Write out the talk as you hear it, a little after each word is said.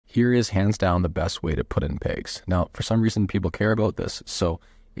Here is hands down the best way to put in pegs. Now, for some reason, people care about this. So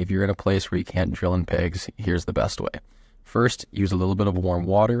if you're in a place where you can't drill in pegs, here's the best way. First, use a little bit of warm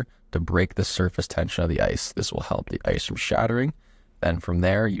water to break the surface tension of the ice. This will help the ice from shattering. Then from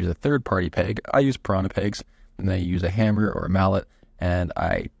there, use a third-party peg. I use Piranha pegs, and then I use a hammer or a mallet, and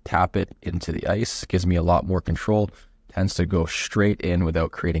I tap it into the ice. It gives me a lot more control. Tends to go straight in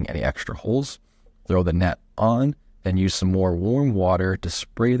without creating any extra holes. Throw the net on, then use some more warm water to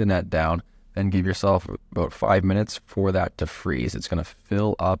spray the net down. Then give yourself about 5 minutes for that to freeze. It's going to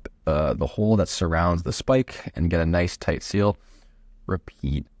fill up the hole that surrounds the spike and get a nice tight seal.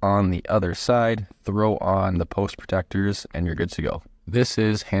 Repeat on the other side, throw on the post protectors, and you're good to go. This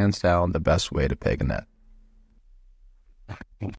is hands down the best way to peg a net.